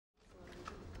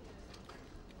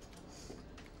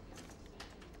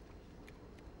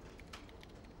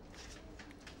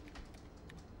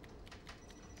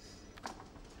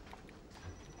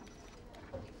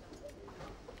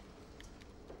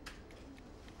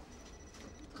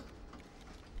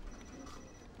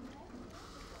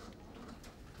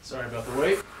Sorry about the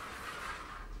wait. If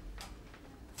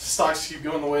the stocks keep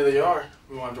going the way they are,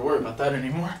 we won't have to worry about that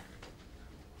anymore.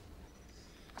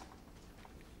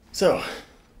 So,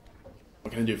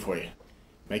 what can I do for you?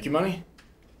 Make your money?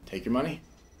 Take your money?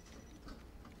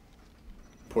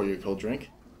 Pour you a cold drink?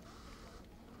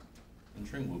 A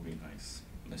drink will be nice,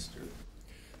 Mr.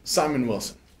 Simon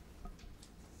Wilson.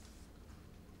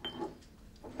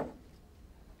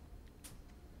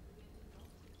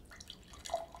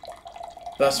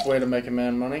 Best way to make a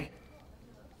man money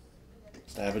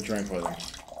is to have a drink with him.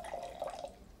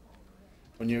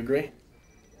 Wouldn't you agree?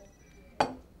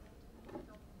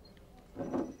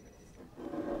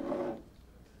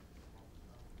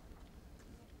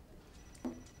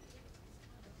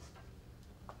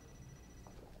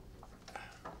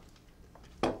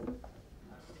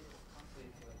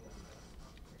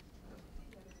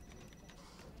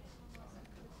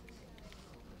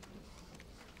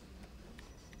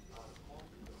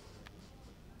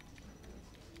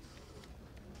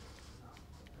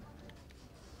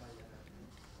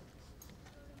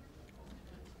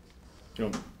 You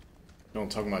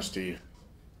don't talk much, do you?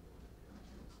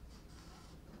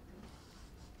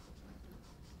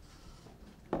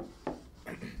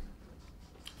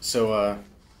 So,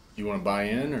 you want to buy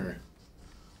in, or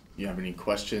you have any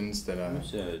questions that, You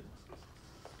said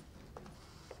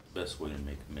the best way to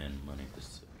make a man money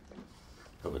is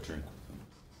to have a drink with him.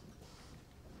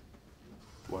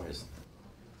 Why is that?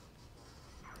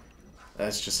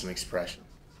 That's just an expression.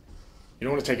 You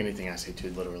don't want to take anything I say too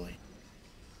literally.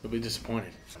 You'll be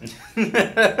disappointed. Guess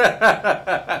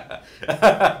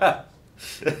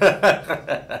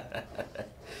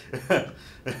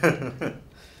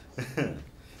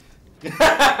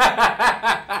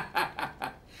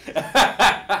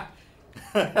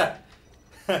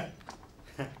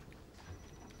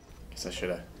I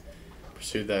should have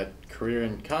pursued that career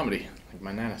in comedy, like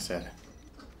my Nana said.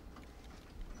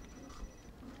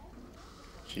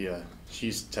 She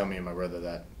used to tell me and my brother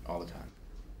that all the time.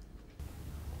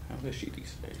 How is she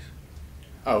these days?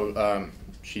 Oh,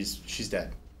 she's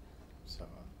dead. So,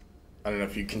 I don't know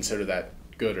if you consider that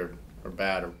good or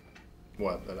bad or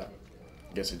what, but I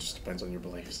guess it just depends on your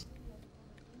beliefs.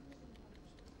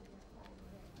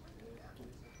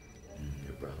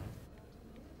 Your brother?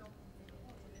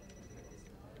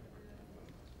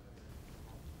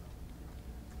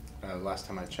 Last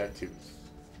time I checked, he was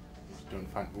doing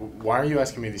fine. Why are you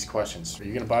asking me these questions? Are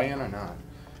you gonna buy in or not?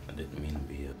 I didn't mean to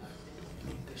be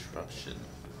any disruption.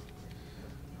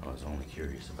 I was only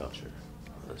curious about your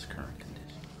brother's current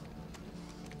condition.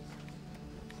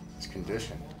 His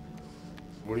condition?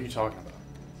 What are you talking about?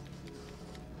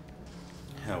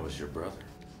 How is your brother?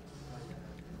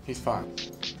 He's fine.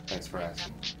 Thanks for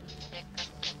asking.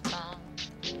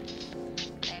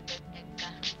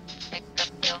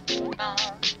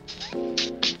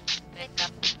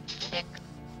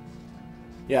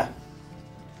 Yeah.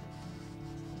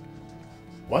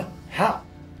 What? How?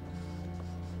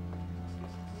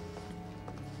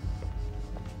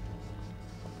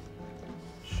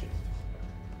 Shit.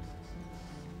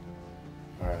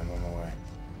 Alright, I'm on my way.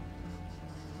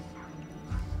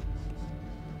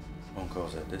 Phone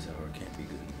calls at this hour can't be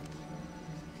good.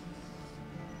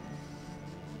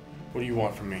 What do you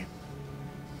want from me?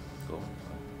 Go on,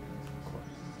 of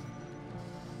course.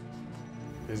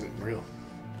 It isn't real.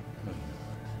 I know you know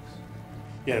what it is.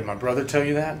 Yeah, did my brother tell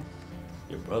you that?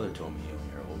 Your brother told me you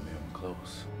and your old man were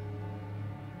close.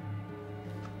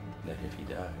 That if he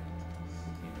died,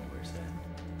 you know where's that?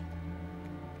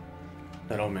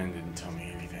 That old man didn't tell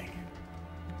me anything.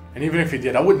 And even if he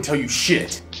did, I wouldn't tell you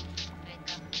shit.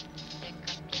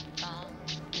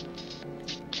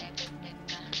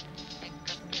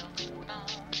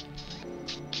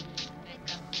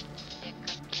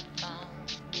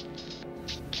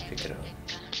 Pick it up.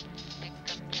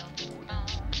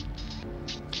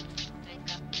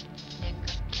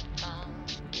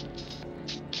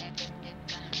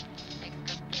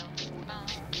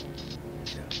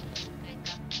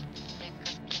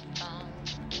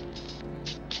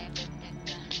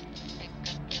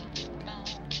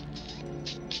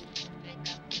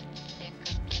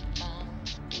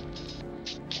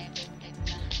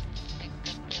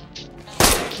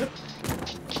 Yep.